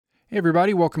Hey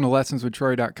everybody, welcome to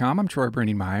lessonswithtroy.com. I'm Troy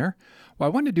Brenningmeyer. Well, I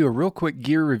wanted to do a real quick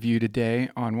gear review today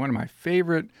on one of my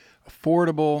favorite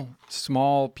affordable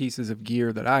small pieces of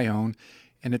gear that I own,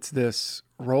 and it's this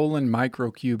Roland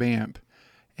Microcube amp.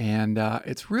 And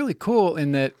it's really cool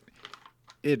in that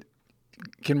it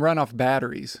can run off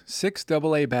batteries, 6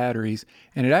 AA batteries,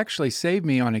 and it actually saved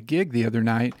me on a gig the other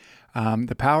night.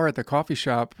 The power at the coffee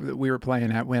shop that we were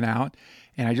playing at went out,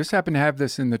 and I just happened to have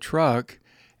this in the truck,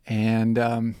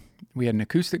 and we had an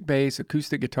acoustic bass,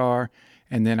 acoustic guitar,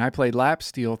 and then I played lap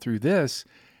steel through this,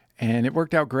 and it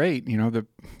worked out great. You know,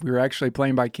 we were actually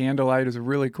playing by candlelight. It was a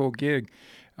really cool gig.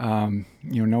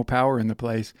 No power in the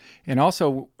place. And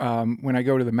also, when I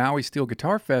go to the Maui Steel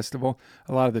Guitar Festival,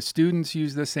 a lot of the students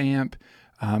use this amp.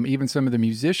 Even some of the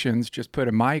musicians just put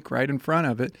a mic right in front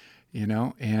of it,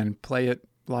 and play it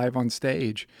live on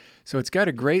stage. So it's got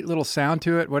a great little sound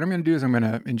to it. What I'm going to do is I'm going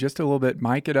to, in just a little bit,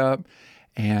 mic it up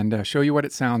and show you what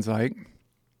it sounds like.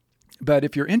 But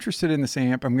if you're interested in this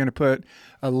amp, I'm going to put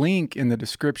a link in the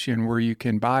description where you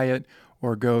can buy it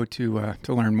or go to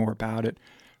learn more about it.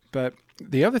 But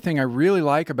the other thing I really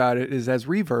like about it is it has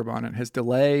reverb on it. It has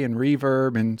delay and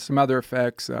reverb and some other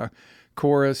effects,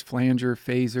 chorus, flanger,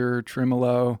 phaser,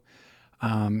 tremolo.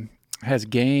 Has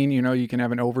gain, you can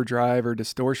have an overdrive or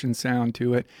distortion sound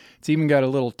to it. It's even got a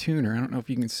little tuner. I don't know if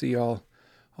you can see all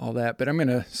that, but I'm going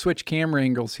to switch camera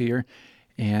angles here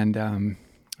and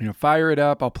fire it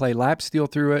up. I'll play lap steel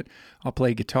through it. I'll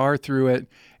play guitar through it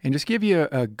and just give you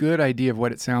a good idea of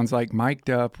what it sounds like mic'd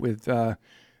up with, I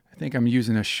think I'm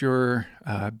using a Shure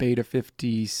Beta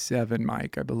 57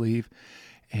 mic, I believe.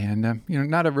 And,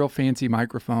 not a real fancy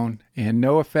microphone and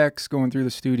no effects going through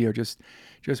the studio, just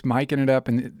micing it up.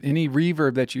 And any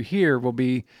reverb that you hear will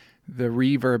be the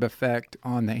reverb effect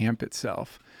on the amp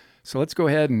itself. So let's go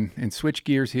ahead and switch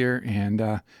gears here and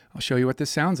I'll show you what this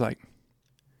sounds like.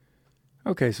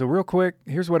 Okay, so real quick,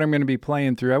 here's what I'm going to be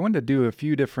playing through. I wanted to do a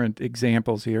few different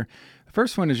examples here. The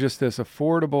first one is just this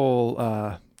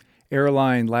affordable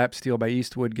Airline lap steel by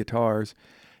Eastwood Guitars.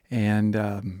 And,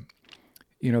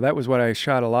 that was what I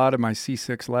shot a lot of my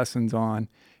C6 lessons on.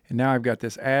 And now I've got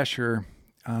this Asher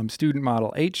student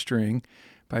model 8-string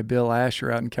by Bill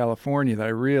Asher out in California that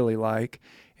I really like.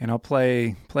 And I'll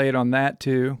play it on that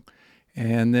too.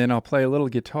 And then I'll play a little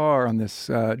guitar on this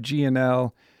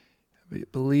G&L, I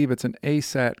believe it's an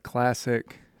ASAT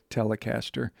Classic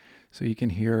Telecaster. So you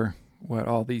can hear what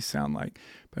all these sound like.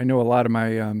 But I know a lot of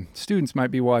my students might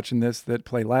be watching this that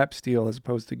play lap steel as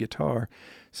opposed to guitar.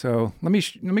 So let me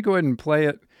go ahead and play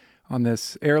it on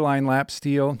this Airline lap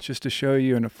steel just to show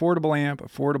you an affordable amp,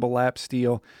 affordable lap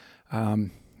steel.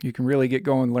 You can really get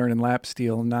going learning lap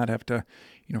steel and not have to,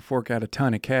 fork out a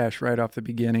ton of cash right off the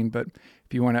beginning. But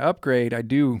if you want to upgrade, I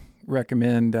do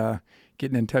recommend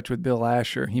getting in touch with Bill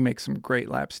Asher. He makes some great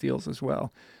lap steels as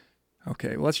well.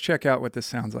 Okay, well, let's check out what this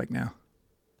sounds like now.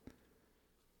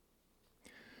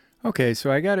 Okay,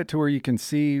 so I got it to where you can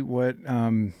see what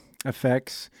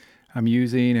effects I'm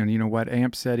using and, what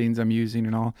amp settings I'm using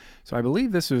and all. So I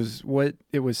believe this was what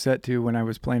it was set to when I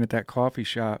was playing at that coffee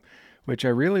shop, which I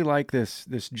really like this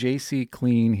JC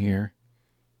Clean here.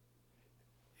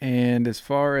 And as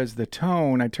far as the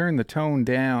tone, I turned the tone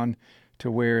down to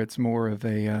where it's more of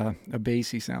a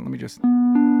bassy sound. Let me just...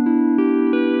 And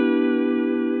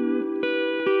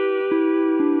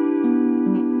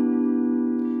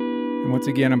once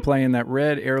again, I'm playing that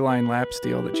red Airline lap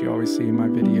steel that you always see in my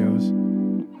videos.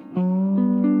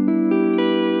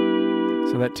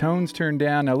 So that tone's turned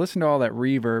down. Now listen to all that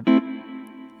reverb.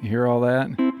 You hear all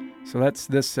that? So that's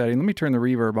this setting. Let me turn the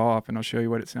reverb off and I'll show you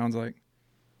what it sounds like.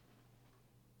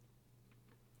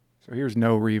 So here's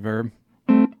no reverb.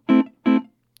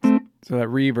 So that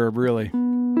reverb really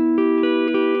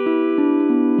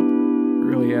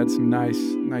adds some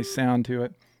nice sound to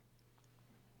it.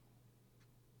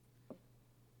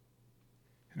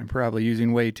 I'm probably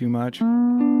using way too much.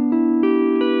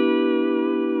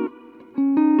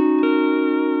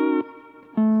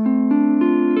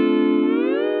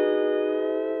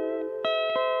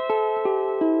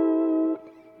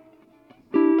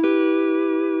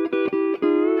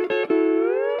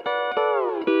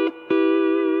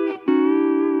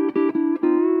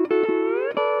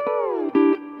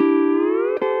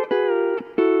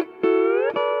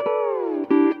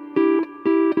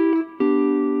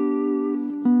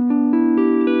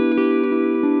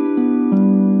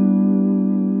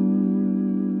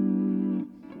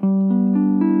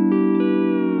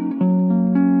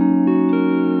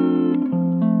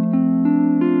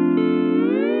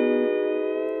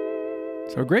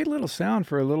 So a great little sound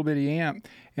for a little bitty amp.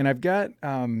 And I've got,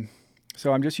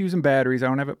 so I'm just using batteries. I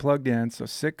don't have it plugged in. So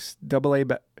 6 AA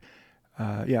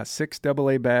 6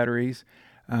 AA batteries.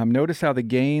 Notice how the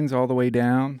gain's all the way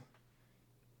down.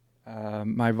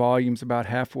 My volume's about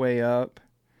halfway up.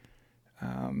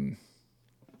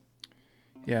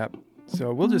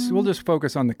 So we'll just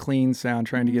focus on the clean sound,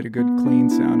 trying to get a good clean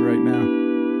sound right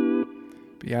now.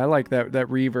 But yeah, I like that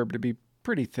reverb to be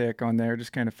pretty thick on there.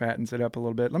 Just kind of fattens it up a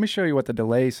little bit. Let me show you what the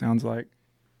delay sounds like.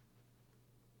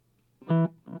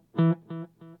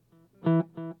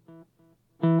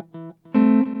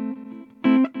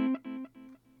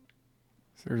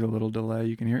 So there's a little delay,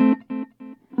 you can hear it.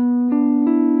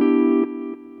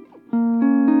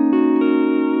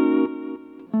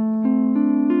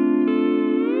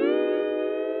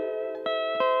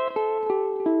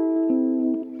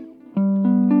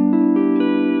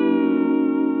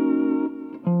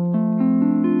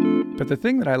 But the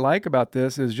thing that I like about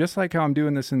this is just like how I'm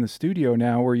doing this in the studio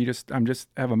now, where I'm just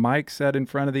have a mic set in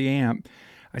front of the amp.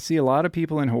 I see a lot of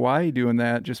people in Hawaii doing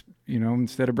that. Just,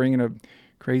 instead of bringing a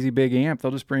crazy big amp, they'll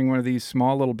just bring one of these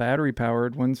small little battery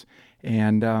powered ones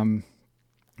and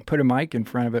put a mic in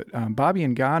front of it. Bobby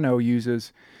Engano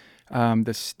uses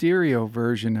the stereo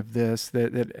version of this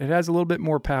that it has a little bit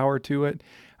more power to it,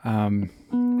 but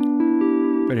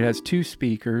it has 2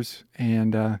 speakers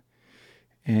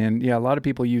and yeah, a lot of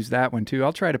people use that one too.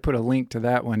 I'll try to put a link to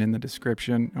that one in the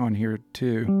description on here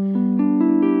too,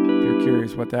 if you're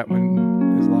curious what that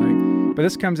one is like. But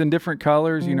this comes in different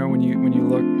colors. When you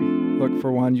look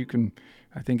for one, you can.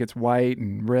 I think it's white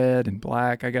and red and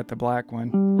black. I got the black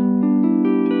one.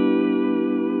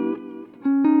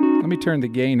 Let me turn the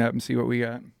gain up and see what we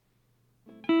got.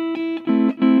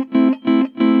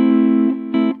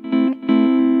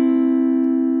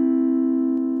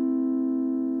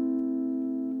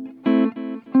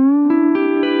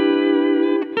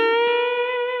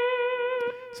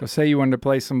 So say you wanted to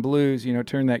play some blues,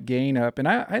 turn that gain up. And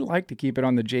I like to keep it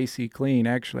on the JC Clean,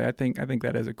 actually. I think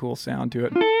that has a cool sound to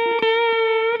it.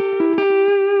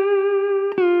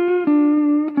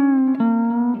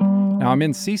 Now I'm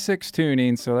in C6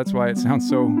 tuning, so that's why it sounds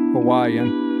so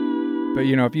Hawaiian. But,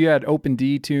 if you had open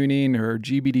D tuning or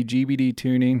GBD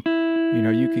tuning,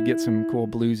 you could get some cool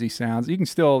bluesy sounds. You can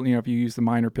still, if you use the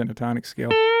minor pentatonic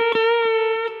scale.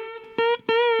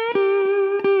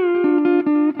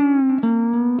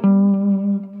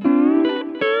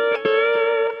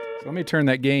 Let me turn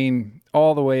that gain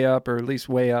all the way up, or at least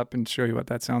way up, and show you what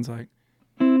that sounds like.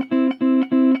 I'm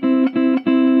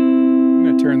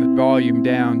going to turn the volume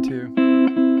down too.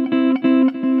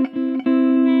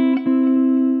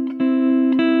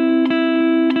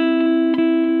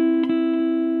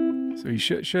 So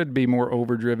you should be more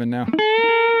overdriven now.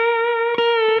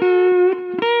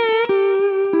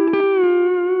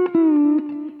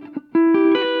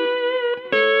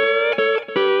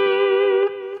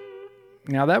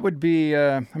 Now that would be,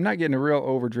 I'm not getting a real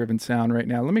overdriven sound right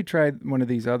now. Let me try one of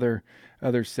these other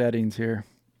settings here.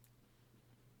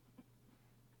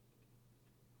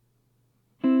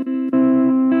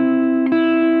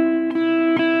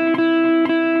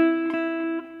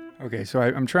 Okay, so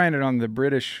I'm trying it on the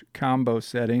British combo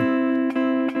setting.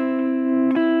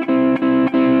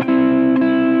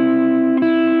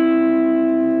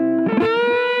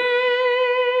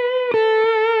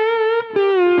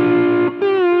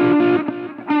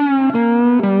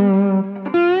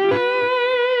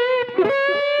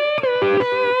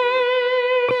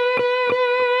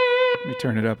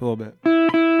 Turn it up a little bit.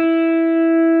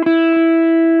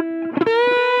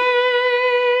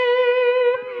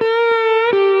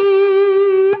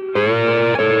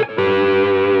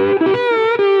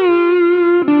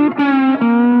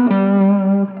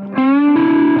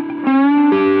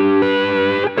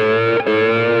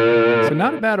 So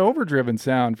not a bad overdriven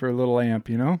sound for a little amp,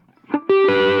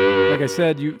 Like I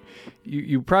said,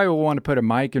 you probably will want to put a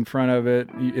mic in front of it.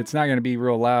 It's not going to be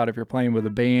real loud if you're playing with a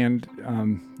band,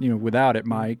 without it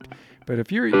mic'd. But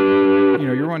if you're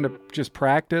wanting to just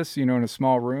practice, in a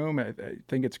small room, I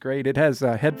think it's great. It has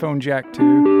a headphone jack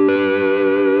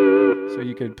too, so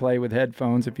you could play with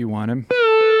headphones if you want them.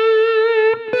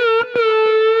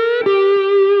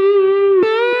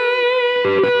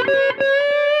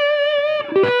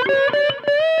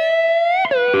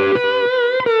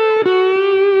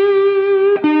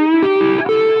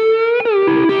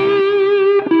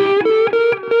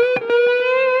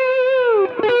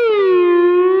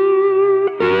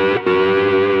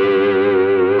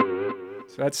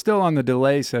 That's still on the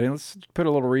delay setting. Let's put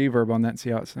a little reverb on that and see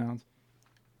how it sounds.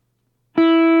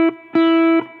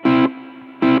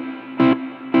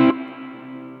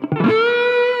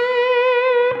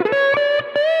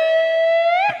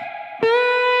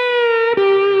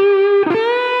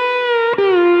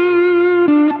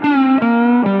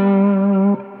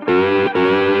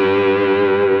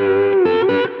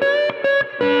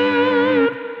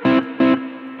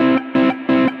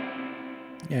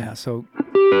 so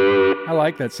I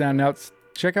like that sound. Now,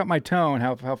 check out my tone,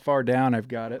 how far down I've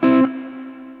got it.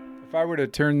 If I were to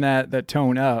turn that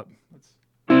tone up,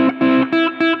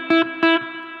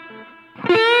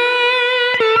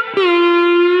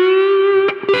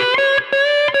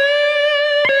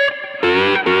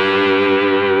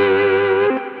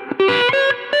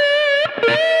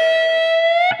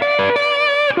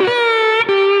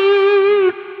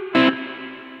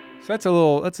 so that's a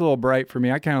little bright for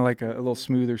me. I kind of like a little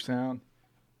smoother sound.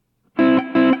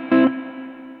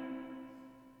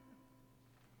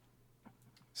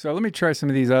 So let me try some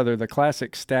of these the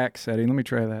classic stack setting. Let me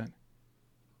try that.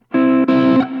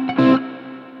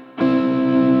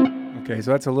 Okay,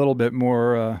 so that's a little bit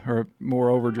more more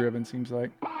overdriven, seems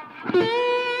like.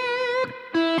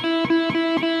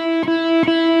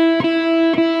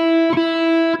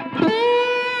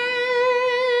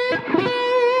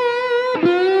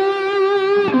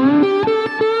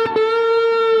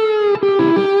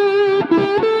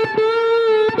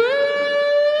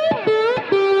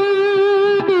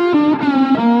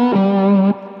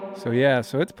 So yeah,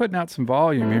 so it's putting out some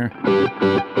volume here.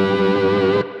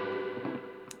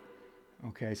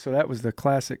 Okay, so that was the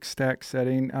classic stack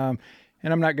setting, and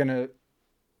I'm not gonna.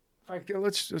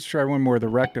 Let's try one more, the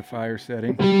rectifier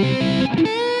setting.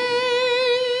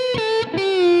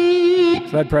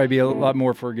 So that'd probably be a lot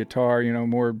more for guitar,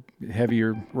 more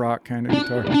heavier rock kind of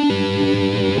guitar.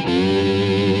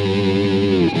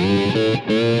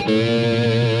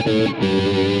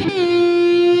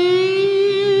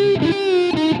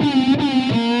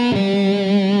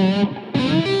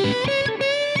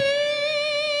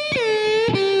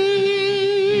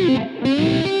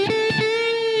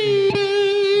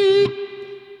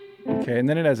 Okay, and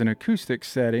then it has an acoustic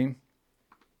setting.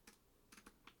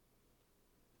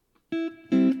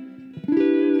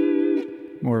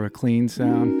 More of a clean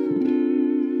sound.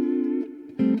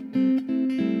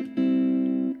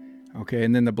 Okay,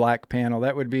 and then the black panel,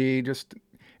 that would be just,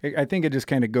 I think it just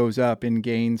kind of goes up in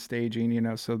gain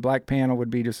staging, so the black panel would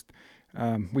be just,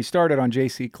 we started on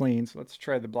JC Clean, so let's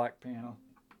try the black panel.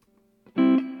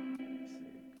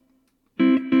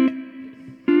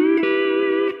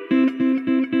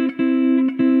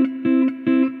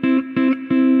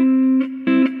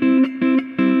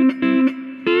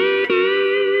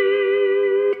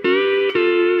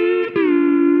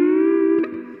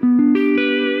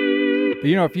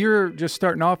 But, if you're just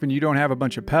starting off and you don't have a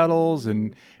bunch of pedals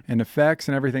and effects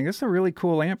and everything, this is a really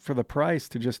cool amp for the price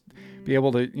to just be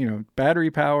able to,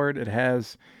 battery powered. It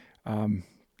has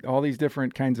all these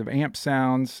different kinds of amp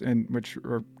sounds, and which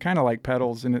are kind of like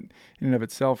pedals in and of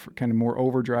itself, kind of more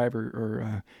overdrive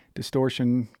or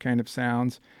distortion kind of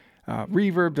sounds.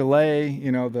 Reverb, delay,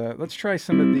 let's try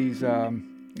some of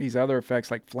these other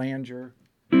effects like flanger.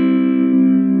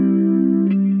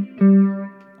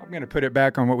 I'm going to put it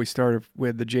back on what we started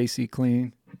with, the JC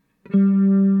Clean.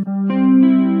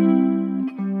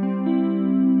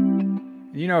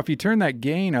 If you turn that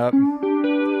gain up,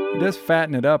 it does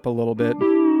fatten it up a little bit.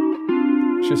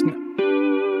 It's just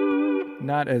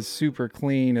not as super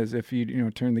clean as if you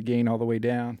turn the gain all the way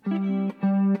down.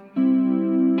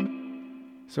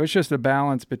 So it's just a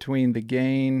balance between the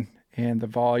gain and the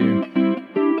volume.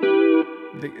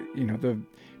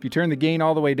 If you turn the gain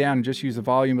all the way down and just use the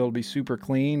volume, it'll be super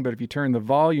clean. But if you turn the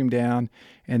volume down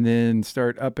and then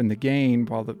start upping the gain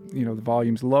while the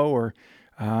volume's lower,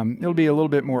 it'll be a little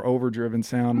bit more overdriven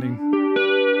sounding.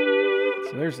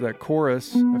 So there's that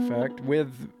chorus effect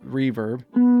with reverb.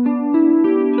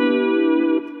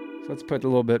 So let's put a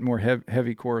little bit more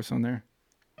heavy chorus on there.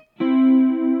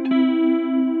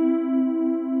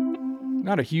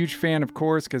 Not a huge fan of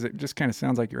chorus because it just kind of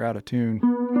sounds like you're out of tune.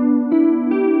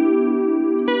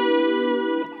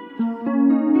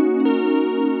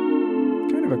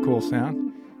 A cool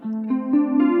sound,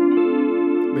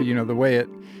 but the way it,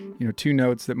 two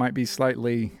notes that might be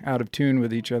slightly out of tune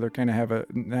with each other kind of have a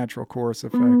natural chorus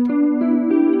effect.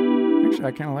 Actually,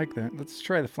 I kind of like that. Let's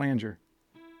try the flanger.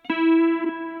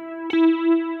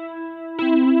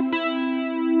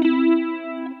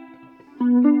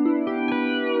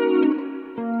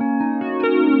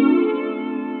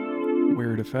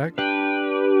 Weird effect.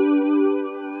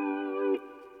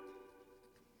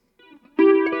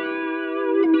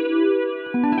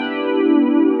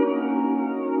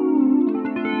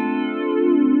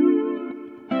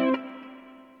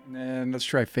 Let's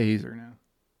try phaser now.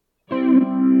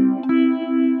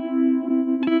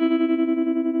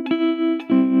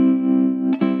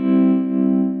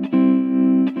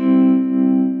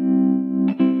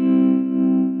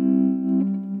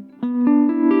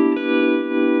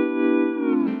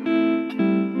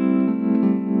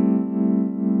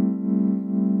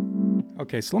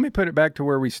 Okay, so let me put it back to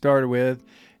where we started with,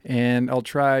 and I'll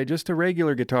try just a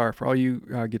regular guitar for all you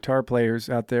guitar players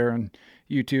out there on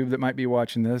YouTube that might be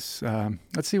watching this.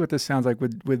 Let's see what this sounds like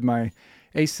with my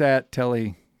ASAT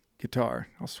Tele guitar.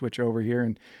 I'll switch over here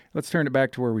and let's turn it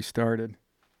back to where we started.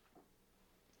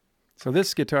 So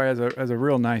this guitar has a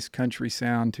real nice country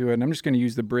sound to it, and I'm just going to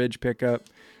use the bridge pickup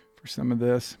for some of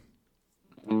this.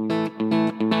 Let me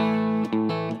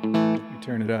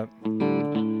turn it up.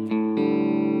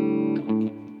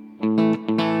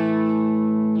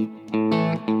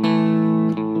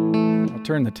 I'll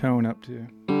turn the tone up too.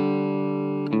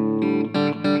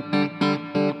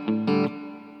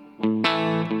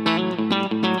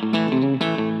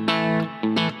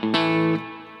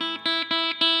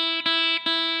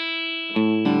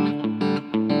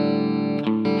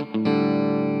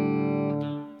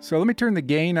 So let me turn the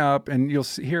gain up, and you'll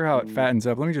hear how it fattens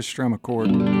up. Let me just strum a chord.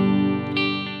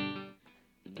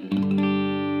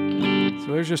 So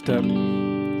there's just a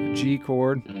G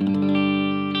chord.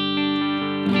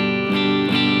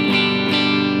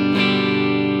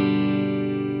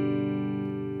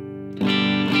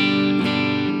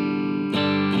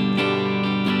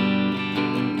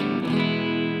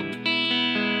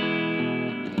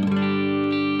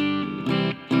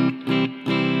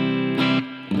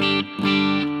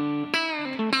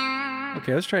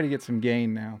 Okay, let's try to get some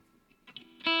gain now.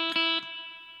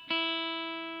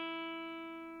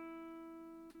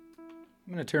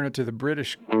 I'm going to turn it to the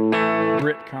Brit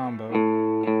combo.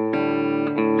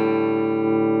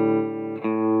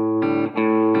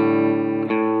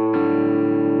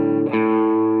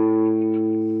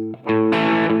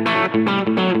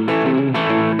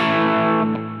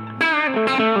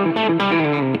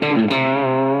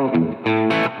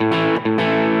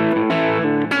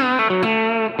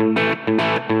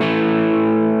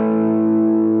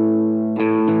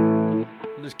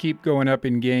 Just keep going up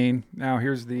in gain. Now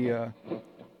here's the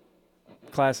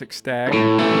classic stag.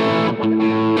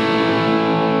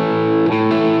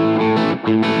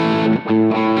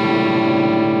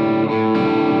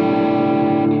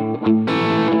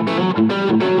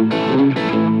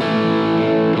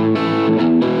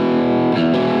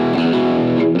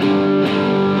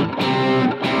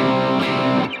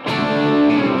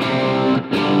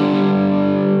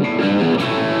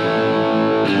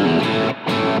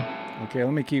 Okay,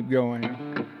 let me keep going.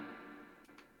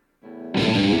 I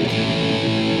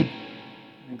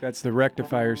think that's the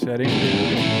rectifier setting.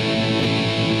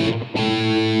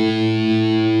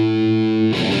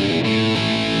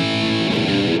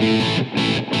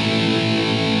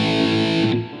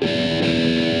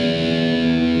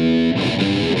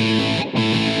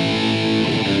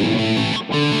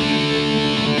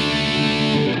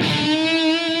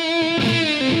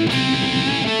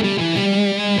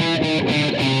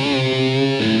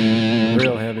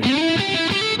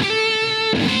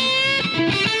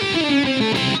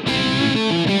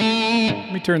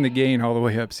 Turn the gain all the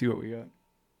way up, see what we got.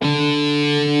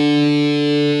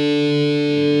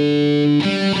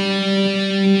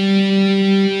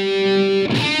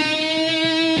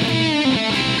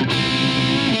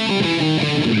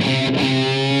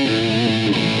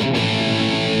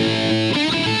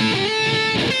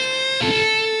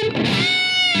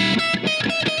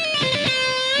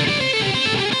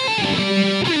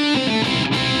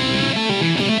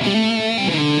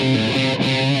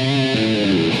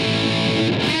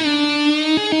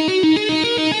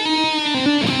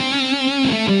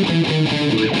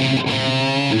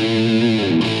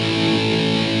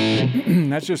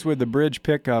 That's just with the bridge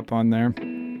pickup on there.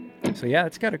 So yeah,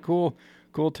 it's got a cool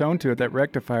tone to it. That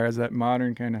rectifier has that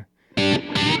modern kind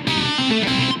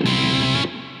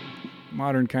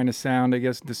of sound, I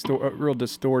guess, real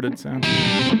distorted sound.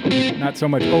 Not so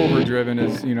much overdriven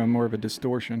as, more of a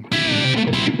distortion.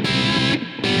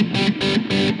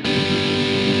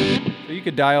 So you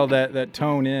could dial that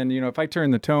tone in. If I turn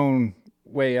the tone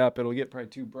way up, it'll get probably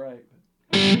too bright.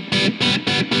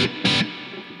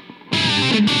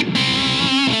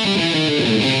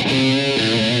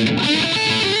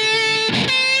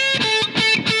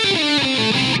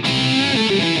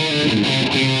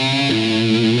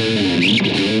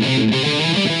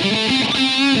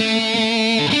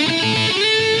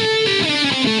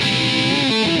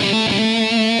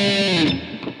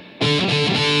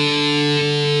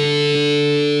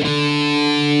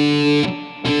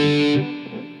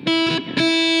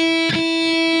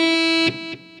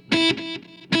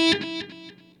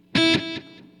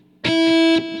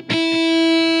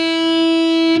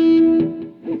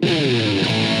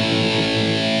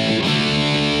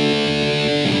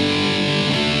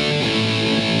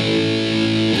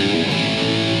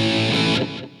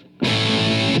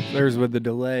 There's with the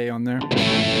delay on there.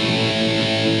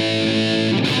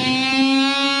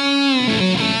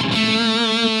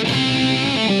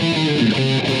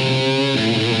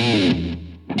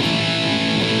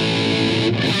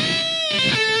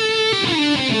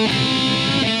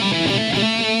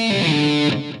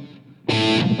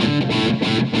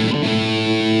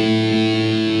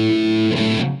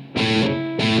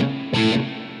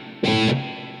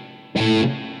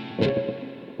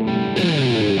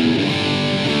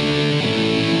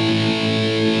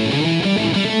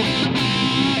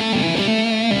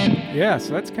 Yeah,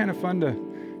 so that's kind of fun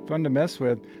to mess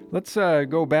with. Let's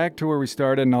go back to where we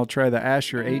started, and I'll try the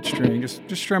Asher 8-string. Just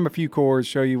strum a few chords,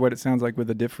 show you what it sounds like with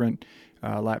a different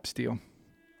lap steel.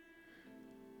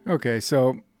 Okay,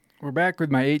 so we're back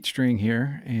with my 8-string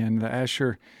here, and the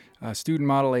Asher student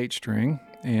model 8-string.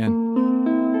 And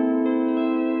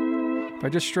if I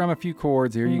just strum a few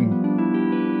chords here, you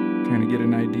can kind of get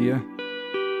an idea.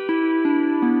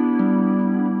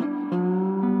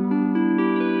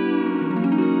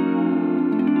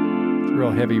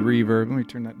 Real heavy reverb. Let me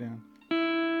turn that down.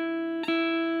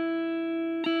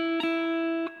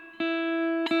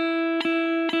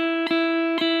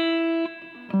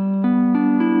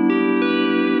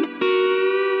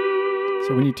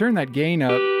 So when you turn that gain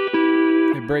up,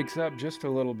 it breaks up just a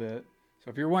little bit.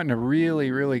 So if you're wanting a really,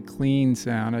 really clean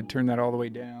sound, I'd turn that all the way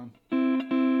down.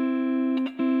 And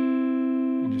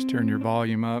just turn your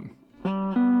volume up.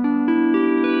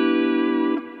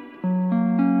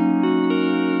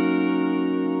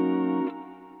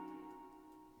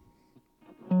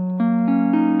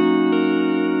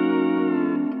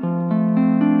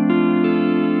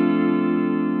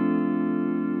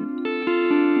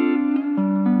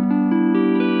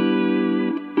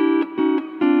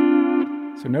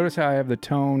 So notice how I have the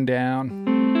tone down.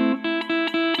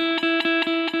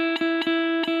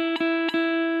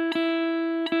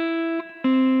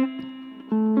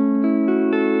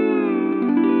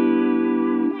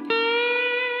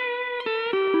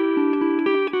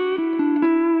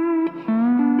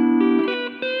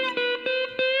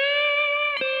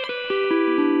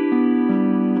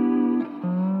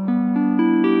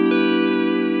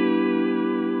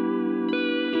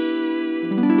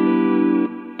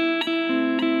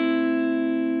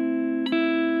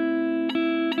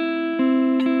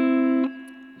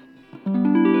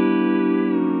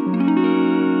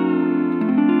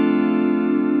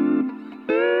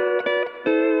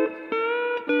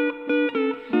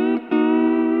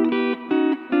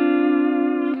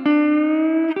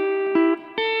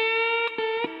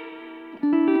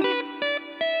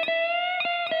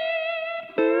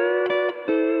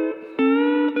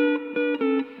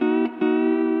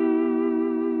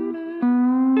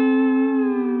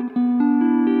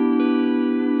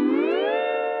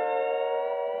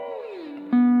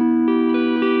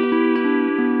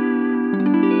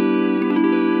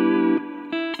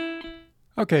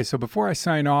 Okay, so before I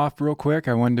sign off real quick,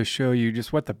 I wanted to show you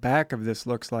just what the back of this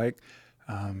looks like.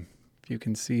 If you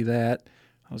can see that,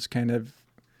 I'll just kind of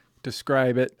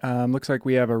describe it. Looks like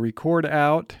we have a record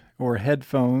out or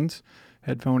headphone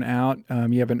out.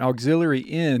 You have an auxiliary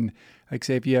in, like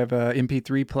say if you have a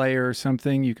MP3 player or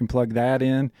something, you can plug that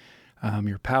in.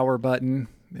 Your power button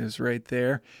is right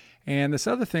there. And this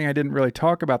other thing I didn't really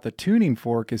talk about, the tuning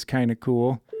fork, is kind of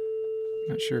cool.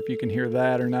 Not sure if you can hear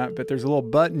that or not, but there's a little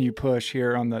button you push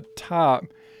here on the top,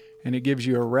 and it gives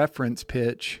you a reference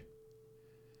pitch.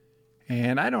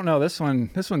 And I don't know, this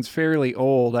one's fairly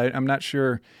old. I'm not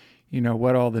sure,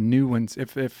 what all the new ones,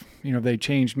 if they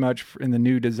changed much in the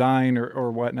new design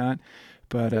or whatnot,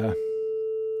 but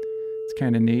it's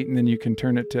kind of neat. And then you can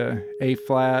turn it to A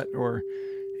flat or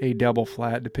A double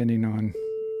flat, depending on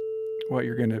what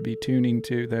you're going to be tuning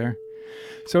to there.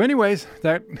 So anyways,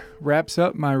 that wraps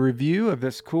up my review of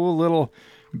this cool little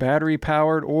battery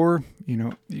powered, or,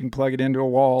 you can plug it into a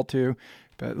wall too,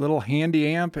 but little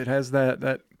handy amp. It has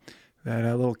that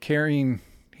little carrying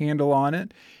handle on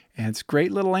it. And it's a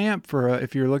great little amp for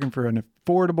if you're looking for an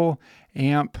affordable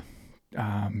amp,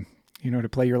 to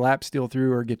play your lap steel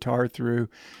through or guitar through,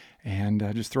 and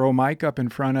just throw a mic up in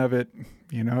front of it.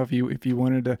 If you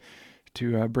wanted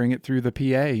to bring it through the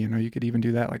PA, you could even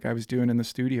do that like I was doing in the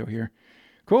studio here.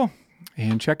 Cool.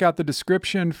 And check out the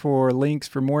description for links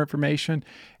for more information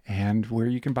and where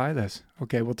you can buy this.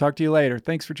 Okay, we'll talk to you later.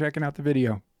 Thanks for checking out the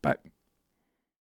video. Bye.